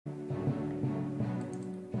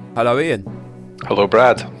Hello, Ian. Hello,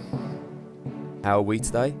 Brad. How are we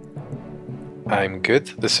today? I'm good.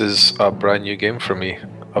 This is a brand new game for me.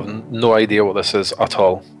 I've no idea what this is at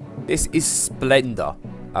all. This is Splendor.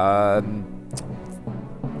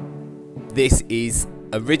 This is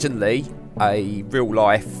originally a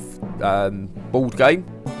real-life board game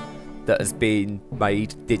that has been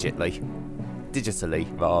made digitally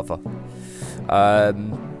rather.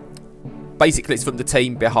 Basically, it's from the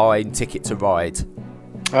team behind Ticket to Ride,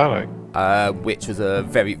 Alright. which was a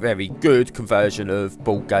very, very good conversion of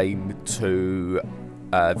board game to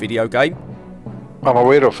video game. I'm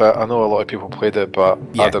aware of it. I know a lot of people played it, but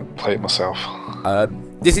Yeah. I didn't play it myself.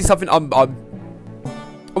 This is something I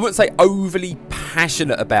wouldn't say overly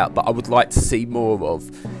passionate about, but I would like to see more of,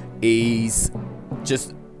 is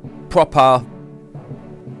just proper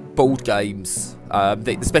board games,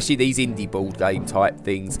 especially these indie board game type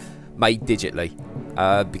things made digitally,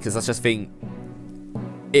 because I just think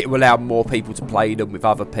it will allow more people to play them with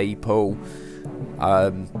other people,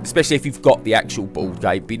 especially if you've got the actual board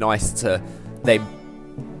game. It'd be nice to then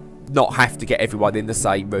not have to get everyone in the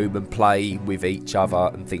same room and play with each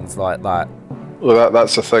other and things like that. Well,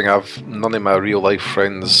 that's the thing. None of my real life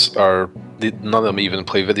friends none of them even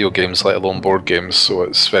play video games, let alone board games. So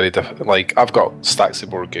it's very difficult. Like, I've got stacks of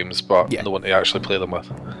board games, but Yeah. no one to actually play them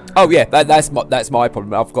with. Oh yeah, that's my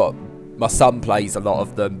problem. I've got, my son plays a lot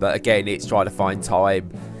of them, but again, it's trying to find time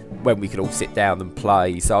when we can all sit down and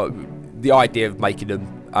play. So the idea of making them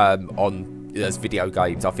on as video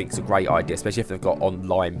games, I think, is a great idea, especially if they've got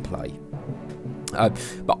online play.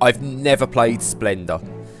 But I've never played Splendor,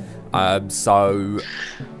 so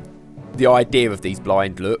the idea of these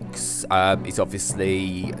blind looks is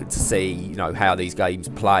obviously to see, you know, how these games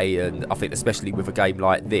play, and I think especially with a game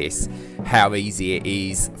like this, how easy it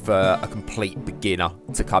is for a complete beginner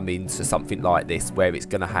to come into something like this, where it's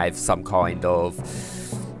going to have some kind of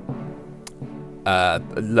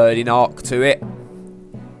learning arc to it.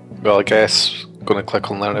 Well, I guess gonna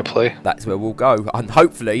click on learn to play. That's where we'll go, and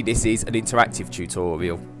hopefully this is an interactive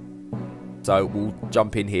tutorial. So we'll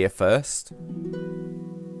jump in here first.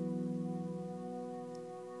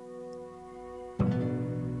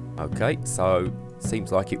 Okay, so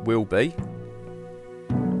seems like it will be.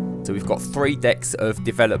 So we've got 3 decks of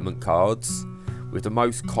development cards, with the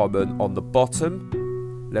most common on the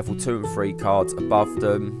bottom, level 2 and 3 cards above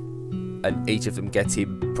them, and each of them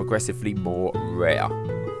getting progressively more rare.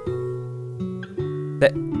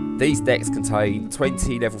 These decks contain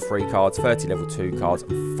 20 level 3 cards, 30 level 2 cards,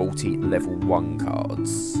 and 40 level 1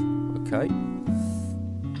 cards. Okay.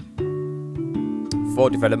 4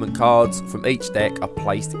 development cards from each deck are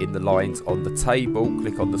placed in the lines on the table.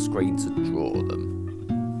 Click on the screen to draw them.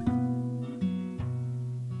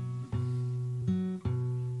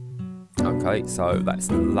 Okay, so that's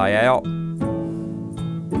the layout.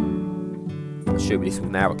 Assuming this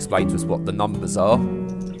will now explain to us what the numbers are.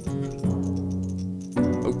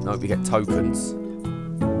 Oh, no, we get tokens.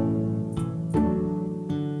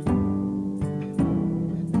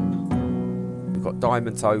 We've got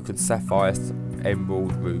diamond tokens, sapphire,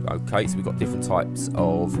 emerald, ruby. Okay, so we've got different types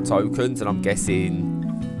of tokens, and I'm guessing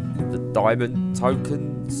the diamond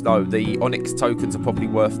tokens, no, the onyx tokens are probably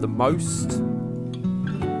worth the most.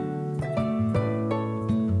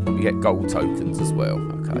 We get gold tokens as well.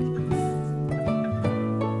 Okay.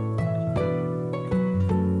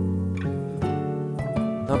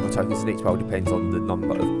 Number of tokens in each pile depends on the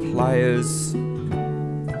number of players.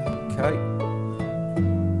 Okay.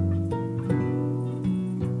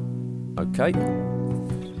 Okay.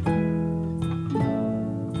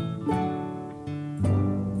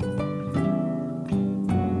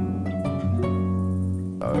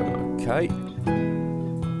 Okay.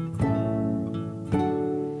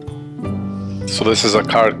 So this is a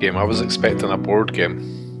card game. I was expecting a board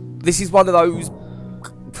game. This is one of those.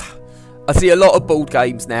 I see a lot of board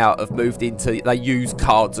games now have moved into, they use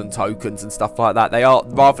cards and tokens and stuff like that. They are,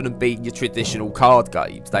 rather than being your traditional card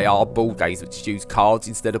games, they are board games which use cards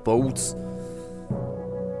instead of boards.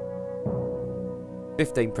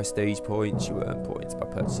 15 prestige points. You earn points by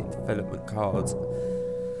purchasing development cards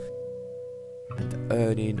and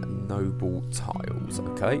earning noble tiles.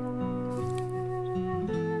 Okay.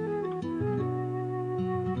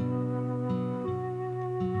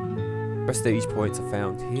 Prestige points are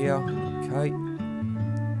found here. Okay.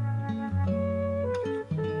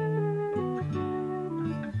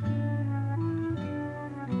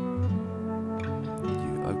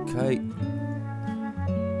 Okay.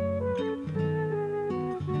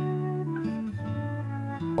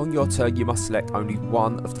 On your turn, you must select only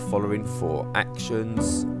one of the following 4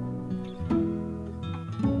 actions.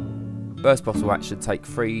 First possible action, take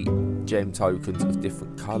 3 gem tokens of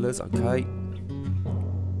different colours, okay.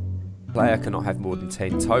 Player cannot have more than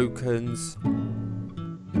 10 tokens.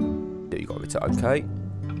 You got it, okay.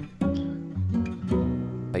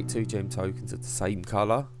 Take 2 gem tokens of the same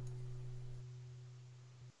colour.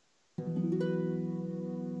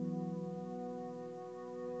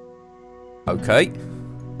 Okay.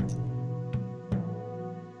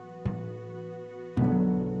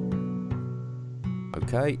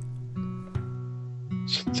 Okay.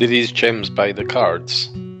 So do these gems buy the cards?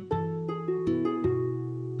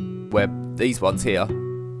 Where these ones here,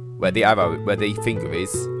 where the arrow, where the finger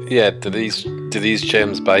is. Yeah, do these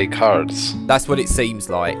gems buy cards? That's what it seems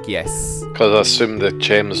like, yes. Because I assume the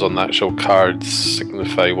gems on the actual cards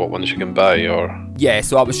signify what ones you can buy, or... Yeah,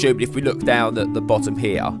 so I'm assuming if we look down at the bottom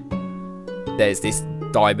here, there's this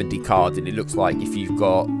diamondy card, and it looks like if you've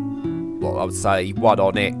got, what I would say, 1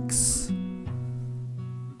 onyx,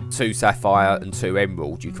 2 sapphire, and 2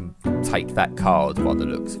 emerald, you can take that card by the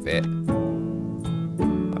looks of it.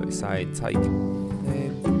 I was saying, take them.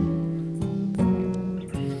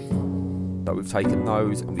 So we've taken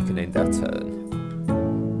those, and we can end our turn.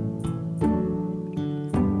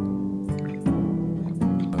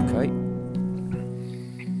 Okay.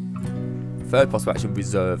 Third possible action,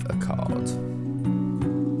 reserve a card.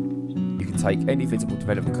 You can take any visible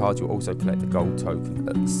development card. You'll also collect a gold token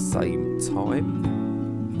at the same time.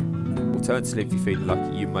 Alternatively, if you're feeling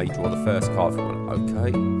lucky, you may draw the first card from one.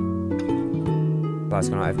 Okay. Players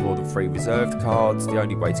cannot have more than 3 reserved cards. The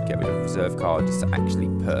only way to get rid of a reserved card is to actually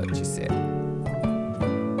purchase it.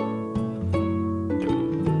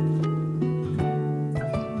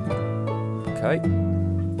 Okay.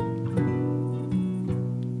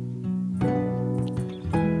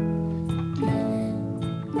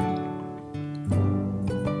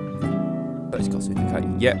 Purchase cost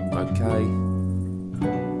indicated. Yep, okay.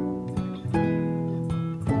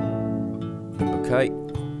 Okay.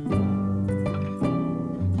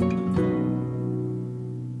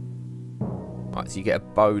 Right, so you get a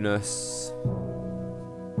bonus.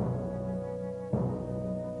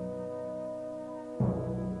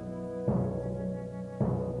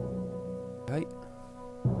 Okay.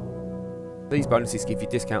 These bonuses give you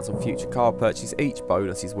discounts on future card purchases. Each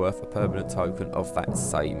bonus is worth a permanent token of that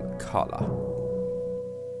same colour.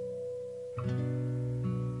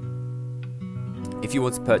 If you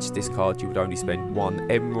want to purchase this card, you would only spend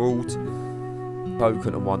 1 emerald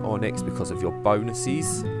token and 1 onyx because of your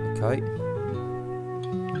bonuses. Okay.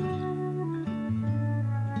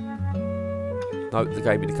 Note the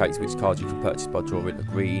game indicates which card you can purchase by drawing a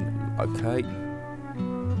green. Okay.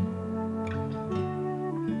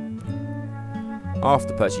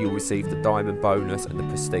 After purchase, you'll receive the diamond bonus and the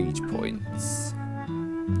prestige points.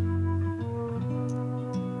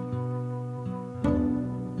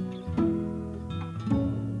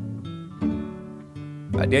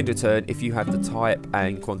 At the end of the turn, if you have the type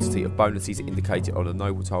and quantity of bonuses indicated on a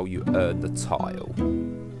noble tile, you earn the tile.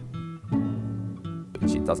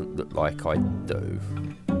 Which it doesn't look like I do.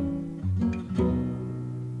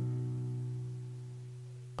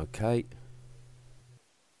 Okay.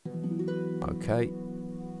 Okay.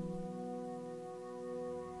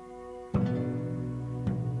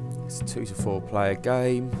 It's a 2 to 4 player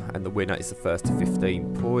game, and the winner is the first to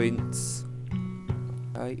 15 points.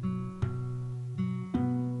 Okay.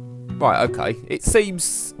 Right, okay. It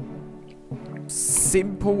seems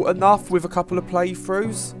simple enough with a couple of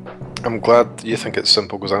playthroughs. I'm glad you think it's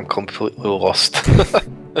simple because I'm completely lost.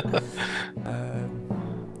 What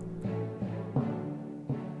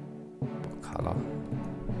colour?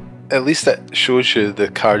 At least it shows you the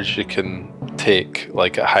cards you can take,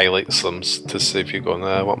 like it highlights them to see if you're going,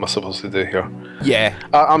 what am I supposed to do here? Yeah.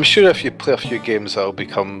 I'm sure if you play a few games that'll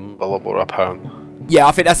become a lot more apparent. Yeah,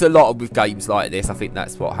 I think that's a lot with games like this. I think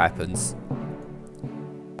that's what happens.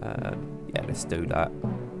 Yeah, let's do that.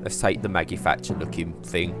 Let's take the Maggie Thatcher looking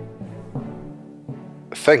thing.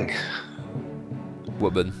 Thing?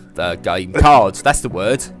 Woman. The game. Cards, that's the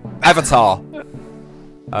word. Avatar.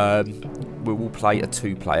 We will play a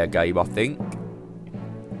 2-player game, I think.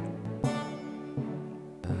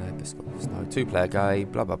 No, 2-player game,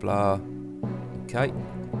 blah, blah, blah. Okay.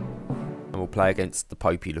 And we'll play against the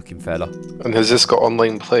popey looking fella. And has this got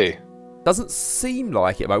online play? Doesn't seem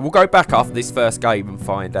like it, mate. We'll go back after this first game and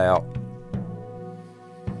find out.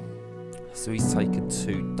 So he's taken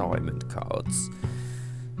 2 diamond cards.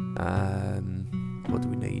 What do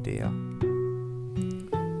we need here?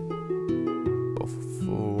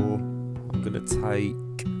 4. I'm going to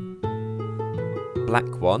take black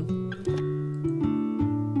one,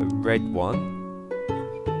 a red one,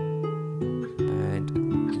 and a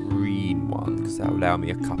green one, because So that'll allow me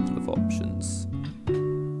a couple of options.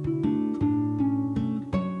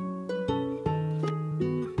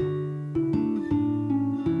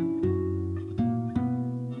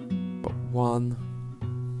 Got one.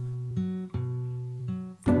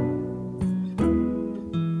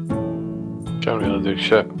 Can't really do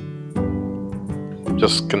shit.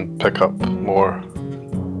 Just can pick up more.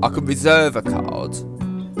 I can reserve a card.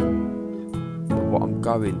 But what I'm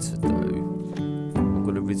going to do, I'm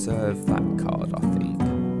going to reserve that card, I think.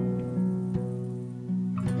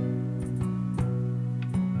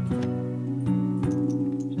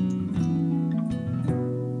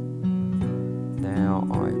 Now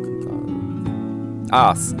I can go.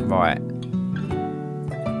 Ah, right.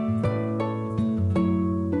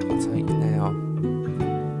 I'll take now.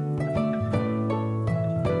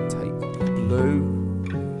 Take blue.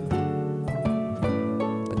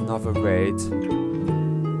 Another red.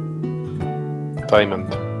 Diamond.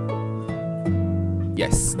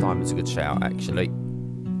 Yes, diamond's a good shout, actually.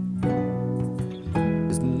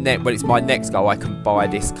 When it's my next go, I can buy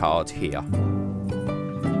this card here.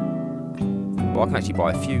 Well, I can actually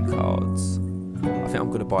buy a few cards. I think I'm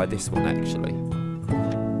going to buy this one, actually.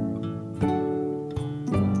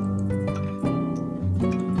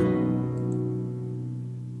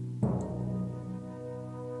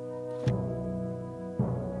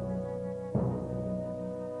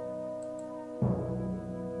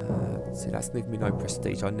 See, that's giving me no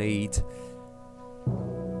prestige. I need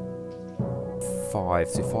 5.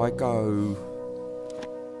 So if I go,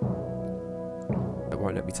 it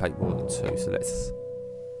won't let me take more than 2. So let's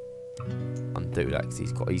undo that because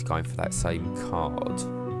he's going for that same card.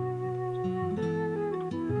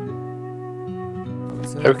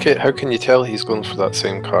 How can you tell he's going for that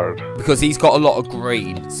same card? Because he's got a lot of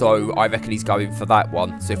green, so I reckon he's going for that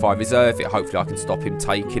one. So if I reserve it, hopefully I can stop him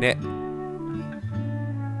taking it.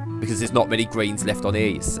 Because there's not many greens left on here,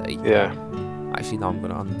 you see. Yeah. Actually, no, I'm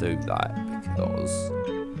going to undo that because...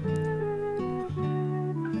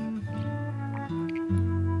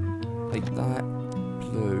 Take that,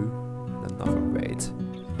 blue, and another red.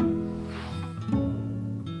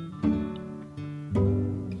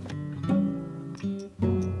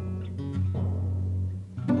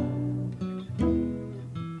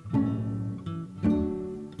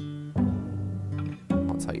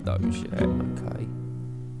 I'll take those, yeah, okay.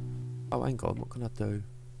 Oh, hang on, what can I do?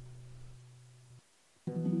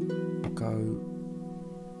 I'll go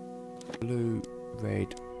blue,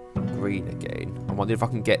 red, green again. I wonder if I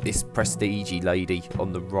can get this prestige lady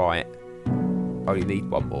on the right. I only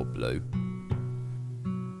need one more blue.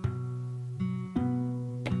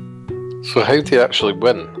 So how do you actually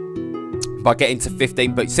win? By getting to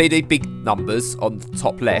 15, but see the big numbers on the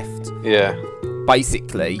top left? Yeah.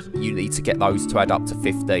 Basically, you need to get those to add up to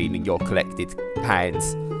 15 in your collected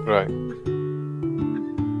hands. Right.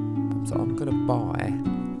 So I'm going to buy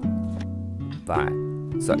that.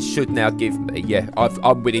 So it should now give me, yeah,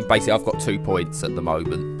 I'm winning. Basically, I've got 2 points at the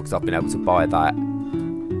moment because I've been able to buy that.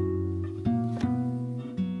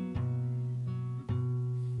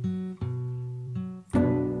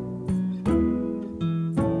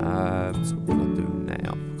 So what do I do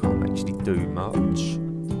now? I can't actually do much.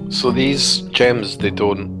 So these gems, they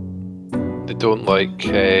don't like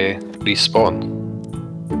respawn.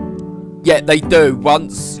 Yeah, they do.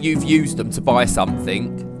 Once you've used them to buy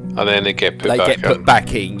something, and then they get put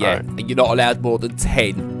back in, yeah. Right. And you're not allowed more than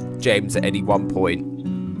 10 gems at any one point.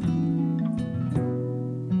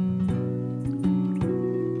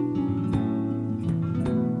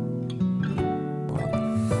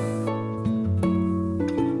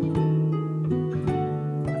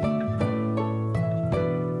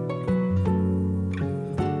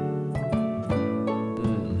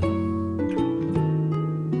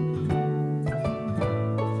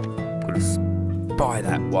 Buy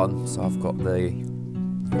that one, so I've got the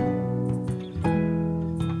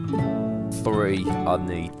 3 I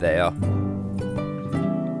need there.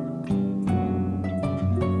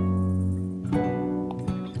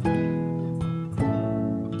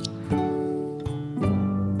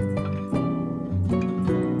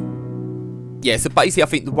 Yeah, so basically I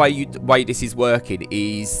think the way this is working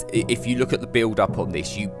is, if you look at the build up on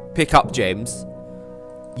this, you pick up gems,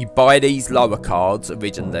 you buy these lower cards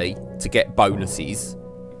originally to get bonuses.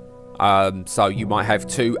 So you might have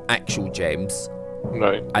 2 actual gems,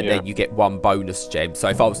 right? And then you get 1 bonus gem. So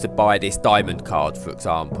if I was to buy this diamond card, for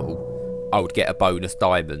example, I would get a bonus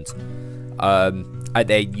diamond. And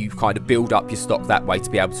then you kind of build up your stock that way to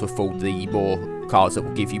be able to afford the more cards that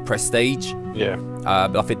will give you prestige. Yeah.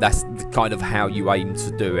 I think that's kind of how you aim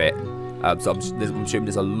to do it. So I'm assuming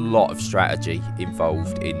there's a lot of strategy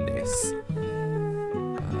involved in this.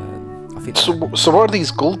 I think so what are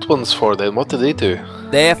these gold ones for then? What do they do?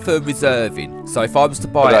 They're for reserving. So if I was to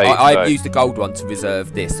buy it, I've used the gold one to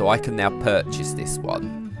reserve this, so I can now purchase this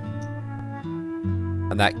one.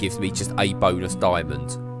 And that gives me just a bonus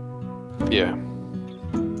diamond. Yeah.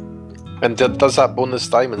 And does that bonus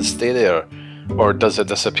diamond stay there? Or does it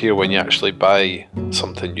disappear when you actually buy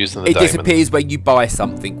something using the diamond? It disappears when you buy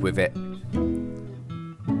something with it.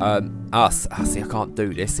 See, I can't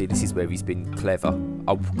do this. See, this is where he's been clever.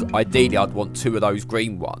 Ideally, I'd want 2 of those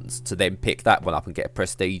green ones to then pick that one up and get a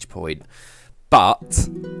prestige point. But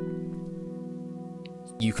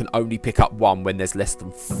you can only pick up 1 when there's less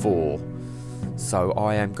than 4. So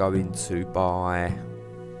I am going to buy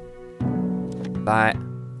that,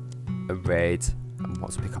 a red, and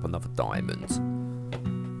want to pick up another diamond.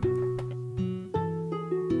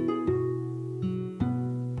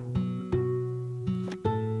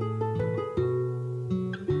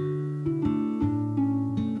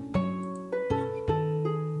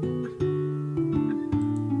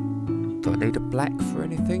 Do I need a black for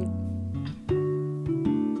anything?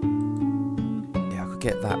 Yeah, I could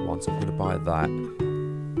get that one, so I'm going to buy that.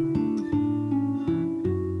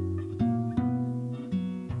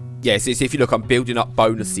 Yeah, so if you look, I'm building up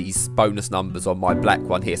bonus numbers on my black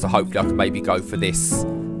one here, so hopefully I can maybe go for this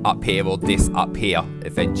up here or this up here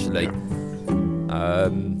eventually. I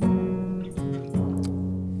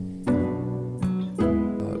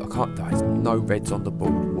can't, there's no reds on the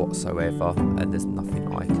board whatsoever, and there's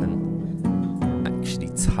nothing I can actually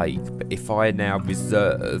take. But if I now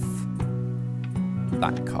reserve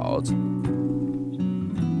that card,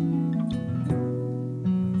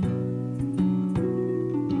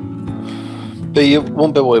 but you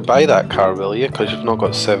won't be able to buy that car, will you? Because you've not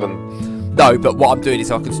got 7. No, but what I'm doing is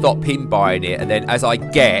I can stop him buying it, and then as I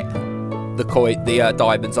get the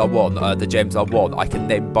diamonds I want, the gems I want, I can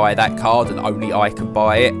then buy that card, and only I can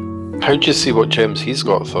buy it. How do you see what gems he's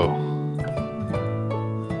got though?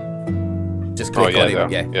 Just click on him,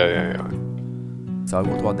 yeah. So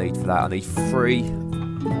what do I need for that? I need 3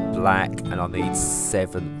 black and I need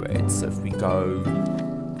 7 red. So if we go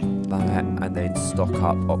that and then stock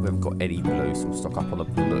up, oh, we haven't got any blue, so we'll stock up on the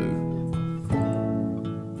blue.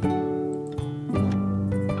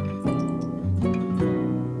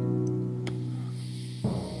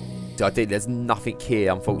 So I think there's nothing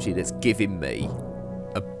here, unfortunately, that's giving me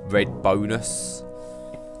a red bonus.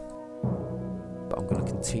 But I'm going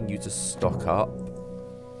to continue to stock up.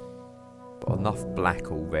 Got enough black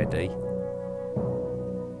already.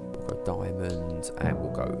 We'll go diamond and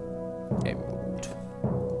we'll go emerald.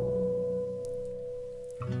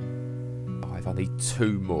 5, I need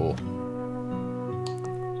 2 more.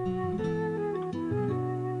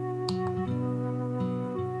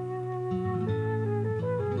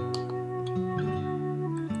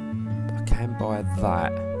 I can buy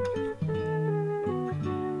that.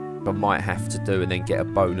 I might have to do and then get a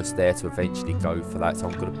bonus there to eventually go for that, so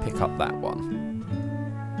I'm going to pick up that one.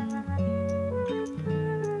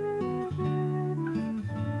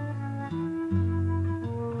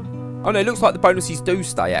 Oh no, it looks like the bonuses do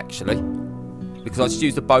stay actually, because I just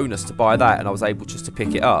used a bonus to buy that and I was able just to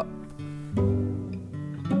pick it up.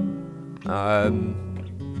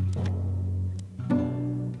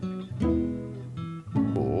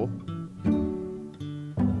 Or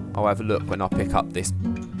I'll have a look when I pick up this.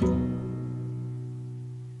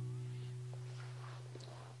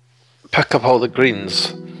 Pick up all the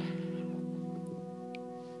greens.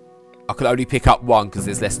 I can only pick up 1 because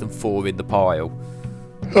there's less than 4 in the pile.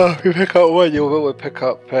 Oh, if you pick up 1, you'll be able to pick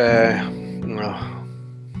up. No.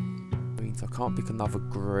 Means I can't pick another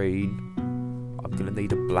green. I'm going to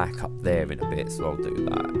need a black up there in a bit, so I'll do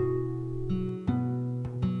that.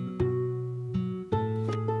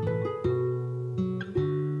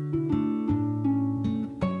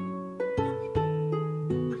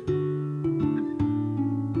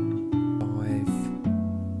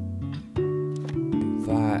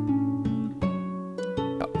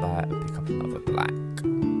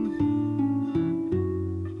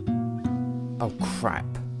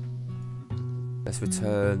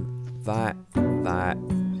 Return that,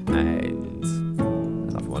 and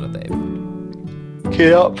another one of them. Can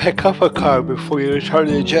you not pick up a card before you return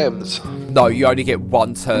the gems? No, you only get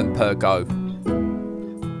 1 turn per go.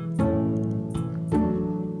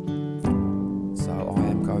 So I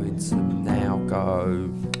am going to now go.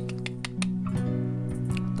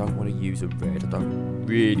 I don't want to use a red. I don't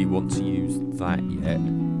really want to use that yet.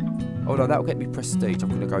 Oh no, that'll get me prestige. I'm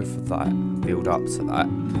going to go for that. Build up to that.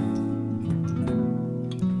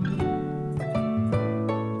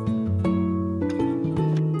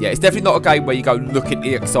 Yeah, it's definitely not a game where you go look at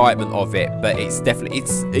the excitement of it, but it's definitely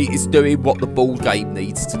it's doing what the ball game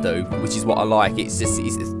needs to do, which is what I like. It's just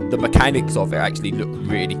the mechanics of it actually look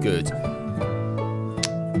really good.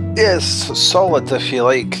 Yeah, it's solid if you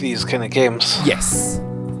like these kind of games. Yes.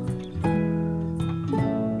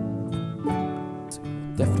 So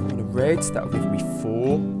definitely want a red. That'll give me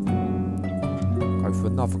 4. Go for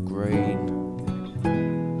another green.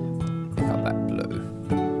 Pick up that blue.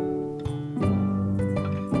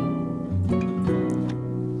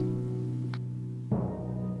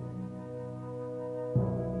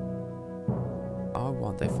 I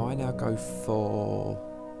wonder if I now go for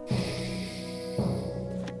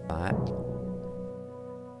that.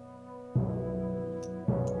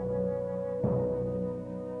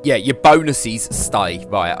 Yeah, your bonuses stay.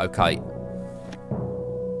 Right, okay.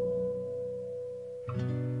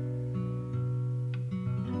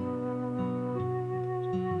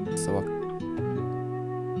 So I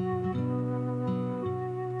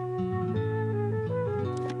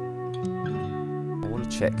want to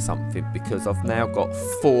check something because I've now got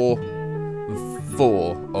 4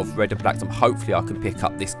 of red and black. So hopefully I can pick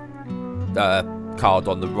up this card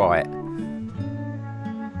on the right.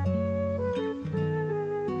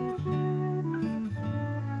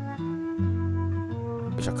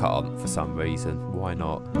 Which I can't for some reason. Why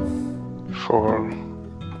not? 4.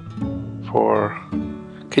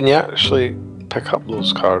 Can you actually pick up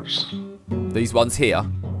those cards? These ones here?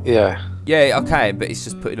 Yeah. Yeah, I can, but it's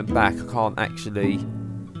just putting them back. I can't actually.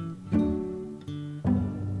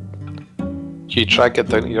 Can you try to get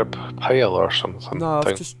down to your pile or something? No,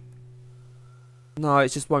 I've just. No, it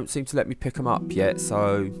just won't seem to let me pick them up yet,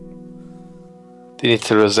 so. Do you need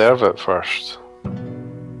to reserve it first?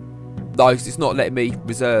 No, it's not letting me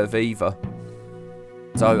reserve either.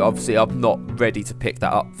 So obviously I'm not ready to pick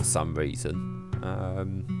that up for some reason.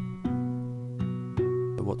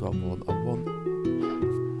 What do I want? I want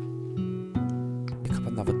pick up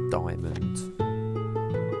another diamond.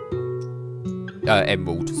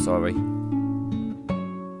 Emerald, sorry.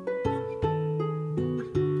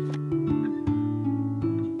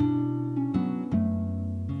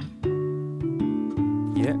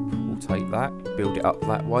 Yep, we'll take that, build it up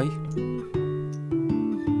that way.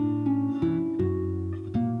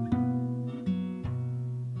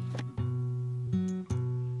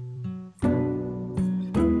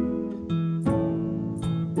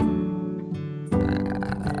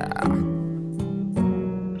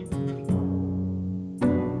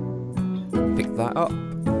 That up.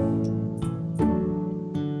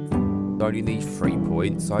 I only need 3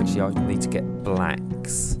 points, so actually I need to get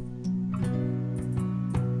blacks.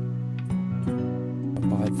 I'll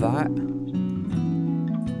buy that.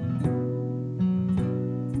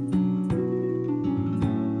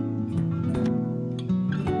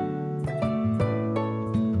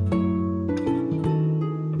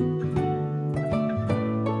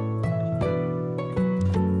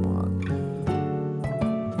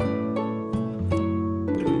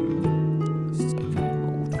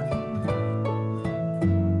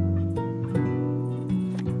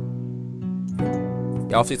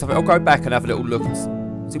 After this, I'll go back and have a little look and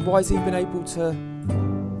see why has he been able to.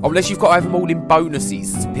 Oh, unless you've got to have them all in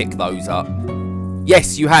bonuses to pick those up.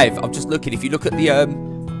 Yes, you have. I'm just looking. If you look at the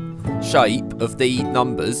shape of the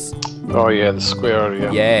numbers. Oh yeah, the square.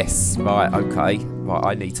 Yeah. Yes. Right. Okay. Right.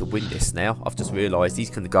 I need to win this now. I've just realised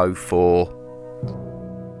he's going to go for.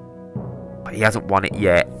 He hasn't won it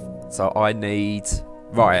yet, so I need.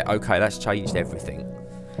 Right. Okay. That's changed everything.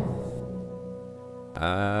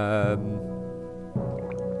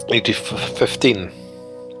 You do 15.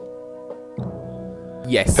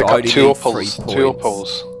 Yes, pick I up 2 opals, 3 points. 2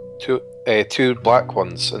 opals, 2 black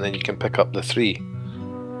ones, and then you can pick up the 3.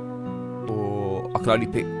 Or I can only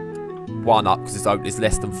pick 1 up because there's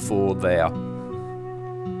less than 4 there.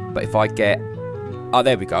 But if I get, oh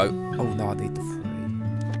there we go. Oh no, I need the 3.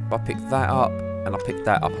 If I pick that up and I pick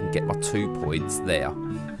that up, I can get my 2 points there.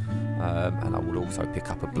 And I will also pick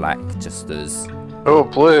up a black just as. Oh,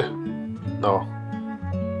 blue. No.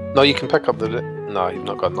 No, you can pick up the. No, you've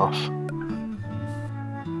not got enough.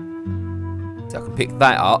 So I can pick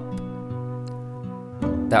that up.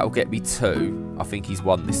 That'll get me 2. I think he's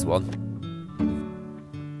won this one.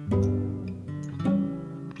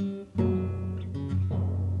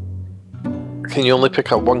 Can you only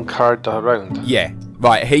pick up 1 card a round? Yeah.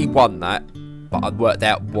 Right, he won that. But I'd worked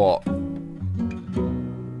out what.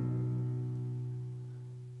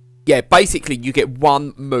 Yeah, basically you get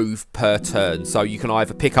 1 move per turn. So you can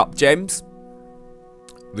either pick up gems,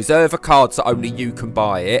 reserve a card so only you can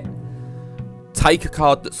buy it, take a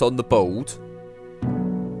card that's on the board,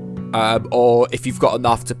 Or if you've got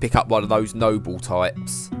enough to pick up one of those noble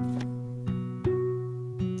types.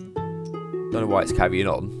 Don't know why it's carrying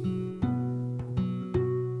on.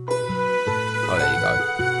 Oh, there you go.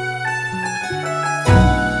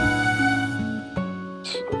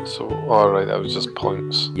 So alright, that was just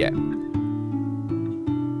points. Yeah.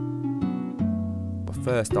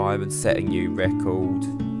 First diamond, set a new record.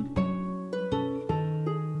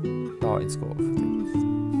 Starting score.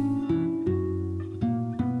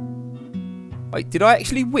 Wait, did I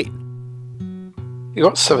actually win? You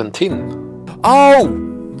got 17. Oh,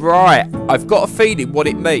 right. I've got a feeling what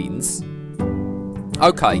it means.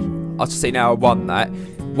 Okay, I see now I won that.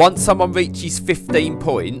 Once someone reaches 15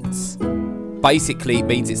 points, basically it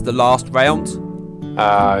means it's the last round.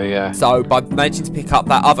 Yeah. So by managing to pick up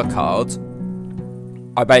that other card,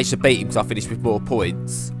 I managed to beat him because I finished with more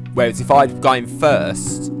points. Whereas if I'd gone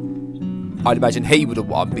first, I'd imagine he would have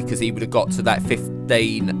won because he would have got to that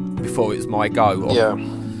 15 before it was my go. Yeah.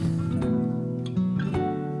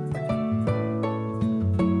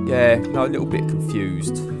 Yeah, no, a little bit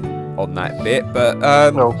confused on that bit, but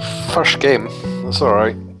well, first game, that's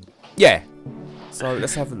alright. Yeah. So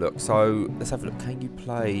let's have a look. Can you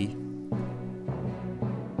play?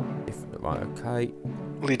 Right, okay.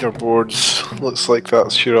 Leaderboards, looks like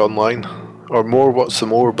that's your online. Or more, what's the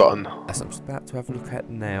more button? That's what I'm just about to have a look at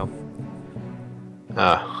now.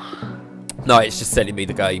 No, it's just sending me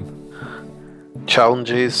the game.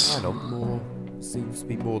 Challenges. Hang on, more. Seems to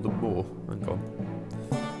be more than more. Hang on.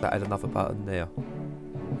 That had another button there.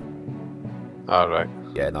 Alright.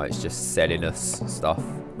 Yeah, no, it's just selling us stuff.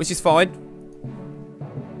 Which is fine.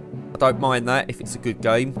 I don't mind that if it's a good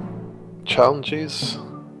game. Challenges.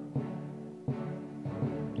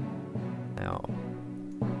 Now.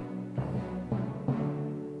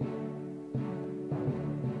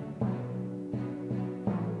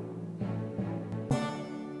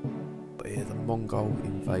 But yeah, the Mongol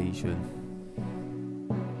invasion.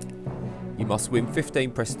 You must win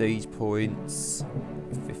 15 prestige points,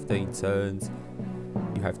 15 turns.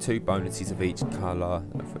 You have 2 bonuses of each colour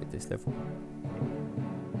at this level.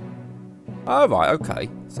 Oh, right, okay.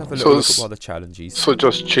 Let's have a look at one of the challenges. So it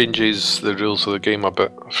just changes the rules of the game a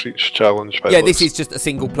bit for each challenge. Yeah, this is just a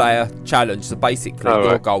single player challenge. So basically,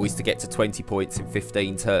 your goal is to get to 20 points in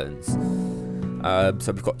 15 turns.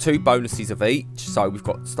 So we've got 2 bonuses of each. So we've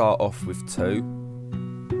got to start off with 2.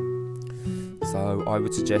 So I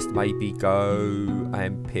would suggest maybe go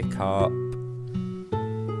and pick up a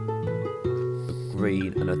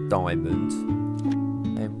green and a diamond.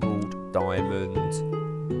 Emerald, diamond.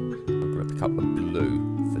 I'm going to pick up a blue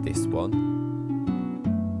for this one.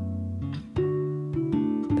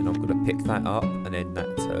 Then I'm going to pick that up and end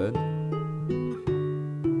that turn.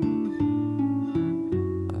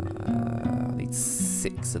 I need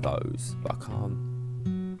 6 of those, but I can't.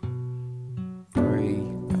 3.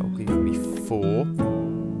 That'll give me 4.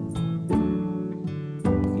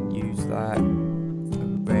 I can use that. A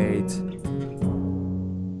red.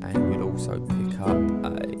 And we'll also pick up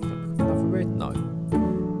another red? No.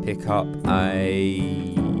 Pick up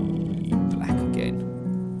a black again.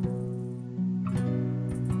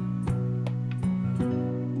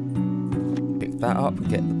 Pick that up and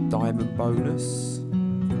get the diamond bonus.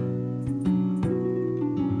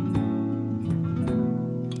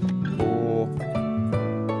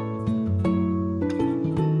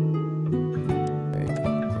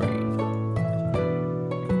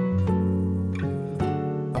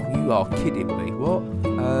 You are kidding me, what?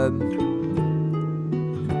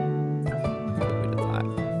 Get rid of that.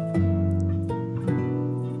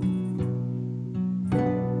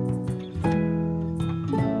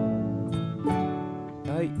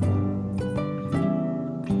 Okay.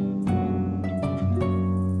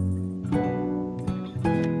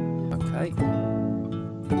 Okay.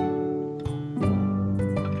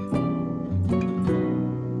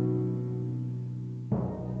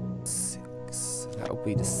 That'll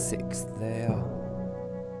be the 6th there.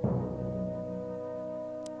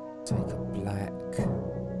 Take a black,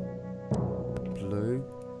 a blue.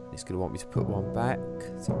 It's going to want me to put one back,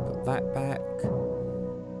 so I'll put that back.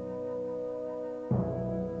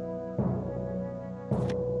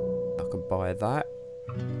 I can buy that.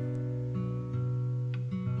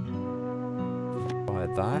 Buy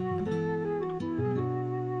that.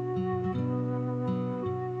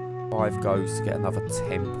 5 goes to get another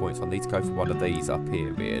 10 points. I need to go for one of these up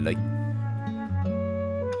here, really.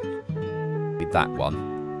 With that one.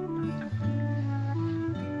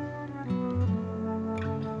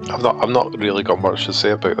 I've not really got much to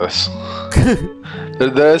say about this.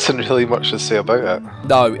 there isn't really much to say about it.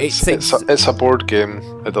 No, it's a board game.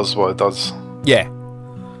 It does what it does. Yeah.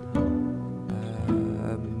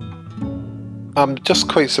 I'm just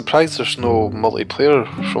quite surprised there's no multiplayer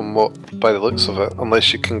by the looks of it,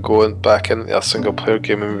 unless you can go back into a single player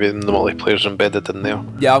game and maybe the multiplayer's embedded in there.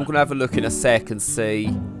 Yeah, I'm going to have a look in a sec and see.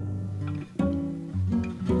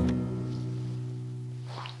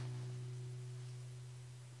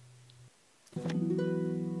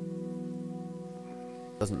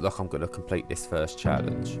 Doesn't look I'm going to complete this first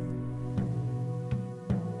challenge.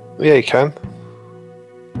 Yeah, you can.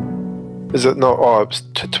 Is it not? Oh, it's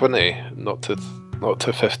to 20, not to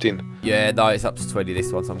 15. Yeah, no, it's up to 20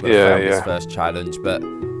 this one, so I'm going to fail this first challenge, but...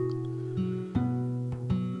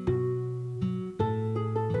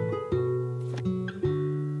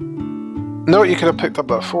 No, you could have picked up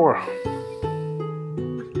that 4.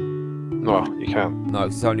 No, you can't. No,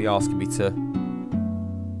 it's only asking me to...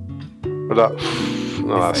 But that...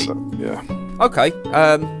 No, that's it, yeah. Okay,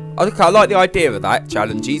 I like the idea of that,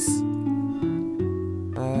 challenges.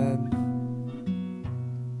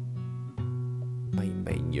 Main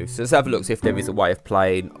menu. So let's have a look, see if there is a way of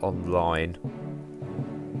playing online.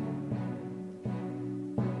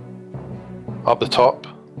 Up the top,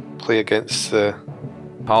 play against the...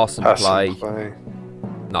 Pass and play.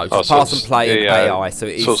 No, it's pass and play and AI. So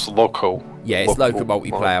it is. So it's local. Yeah, it's local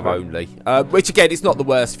multiplayer only. Which again, it's not the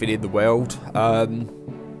worst thing in the world.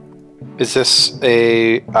 Is this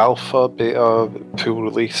a alpha, beta, full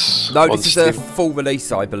release? No, this is a full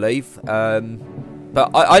release, I believe.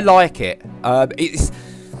 But I like it. It's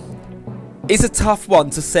a tough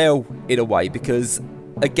one to sell in a way because,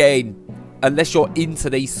 again, unless you're into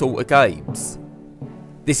these sort of games,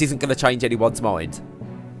 this isn't going to change anyone's mind.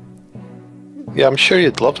 Yeah, I'm sure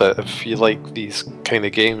you'd love it if you like these kind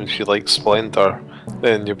of games. You like Splendor,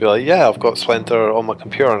 then you'll be like, yeah, I've got Splendor on my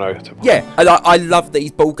computer now. Yeah, and I love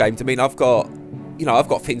these ball games. I mean, I've got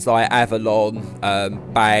things like Avalon,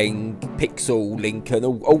 Bang, Pixel, Lincoln,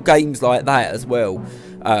 all games like that as well.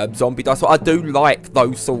 Zombie Dice. So I do like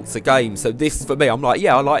those sorts of games. So this, for me, I'm like,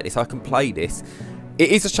 yeah, I like this. I can play this. It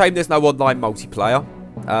is a shame there's no online multiplayer.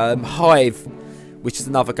 Hive, which is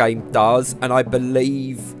another game, does, and I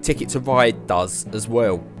believe Ticket to Ride does as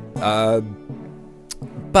well.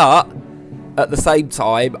 But at the same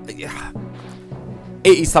time,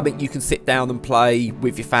 it is something you can sit down and play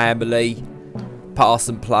with your family, pass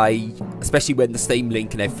and play, especially when the Steam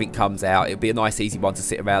Link and everything comes out. It'll be a nice, easy one to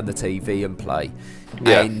sit around the TV and play.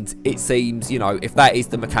 Yeah. And it seems, you know, if that is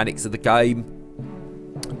the mechanics of the game,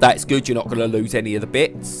 that's good. You're not going to lose any of the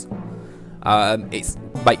bits. It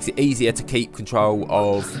makes it easier to keep control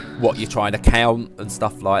of what you're trying to count and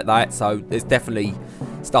stuff like that. So there's definitely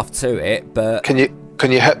stuff to it. But can you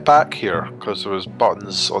hit back here, because there was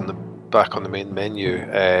buttons on the back on the main menu?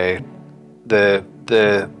 The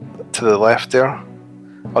to the left there,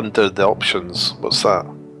 under the options. What's that?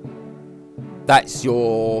 That's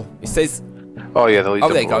your. It says. Oh yeah, the leaderboards.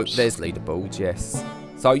 Oh, there you go. There's leaderboards. Yes.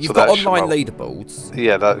 So you've got online leaderboards.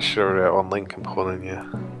 Yeah, that's your online component. Yeah.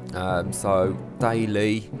 So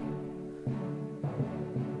daily.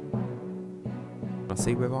 Can I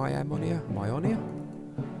see where I am on here? Am I on here?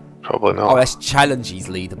 Probably not. Oh, that's challenges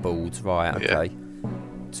leaderboards, right? Okay. Yeah.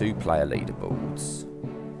 2-player leaderboards.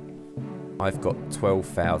 I've got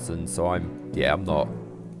 12,000, so I'm not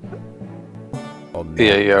on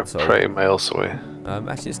there. Yeah, you're pretty miles away.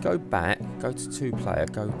 Actually, let's go back. Go to 2-player.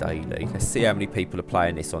 Go daily. Let's see how many people are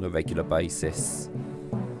playing this on a regular basis.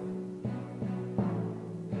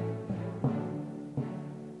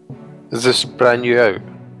 Is this brand new out?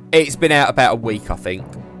 It's been out about a week, I think.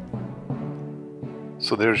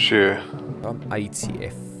 So there's you. I'm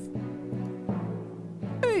 80th.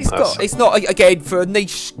 It's not again for a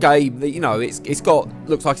niche game. You know,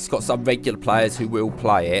 looks like it's got some regular players who will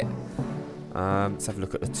play it. Let's have a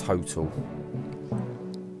look at the total.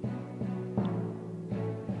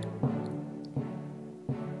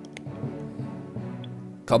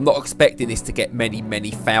 I'm not expecting this to get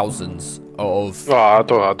many thousands of. Oh, I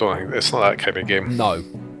don't think it's not that kind of game. No.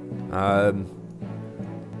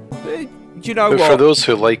 Do you know but what? For those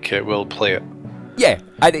who like it, will play it. Yeah,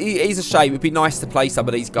 and it is a shame. It'd be nice to play some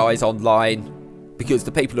of these guys online, because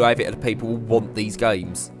the people who have it are the people who want these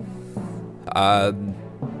games.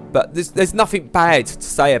 But there's nothing bad to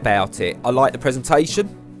say about it. I like the presentation.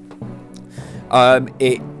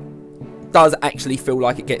 It does actually feel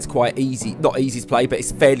like it gets quite easy. Not easy to play, but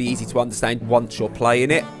it's fairly easy to understand once you're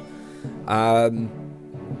playing it. And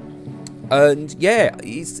yeah,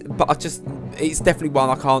 it's definitely one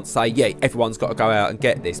I can't say, yeah, everyone's got to go out and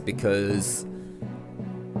get this, because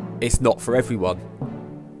it's not for everyone.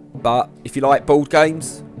 But if you like board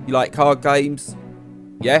games, you like card games,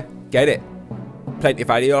 yeah, get it. Plenty of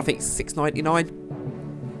value. I think it's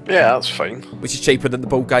 $6.99. Yeah, that's fine. Which is cheaper than the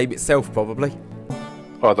board game itself, probably.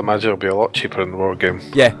 I'd imagine it'll be a lot cheaper in the board game.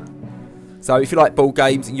 Yeah. So if you like ball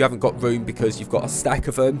games and you haven't got room because you've got a stack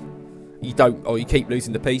of them, you don't, or you keep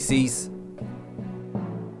losing the pieces,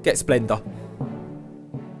 get Splendor.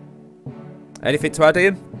 Anything to add,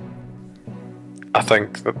 Ian? I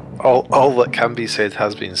think that all that can be said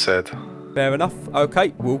has been said. Fair enough.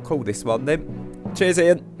 Okay, we'll call this one then. Cheers,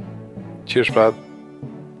 Ian. Cheers, Brad.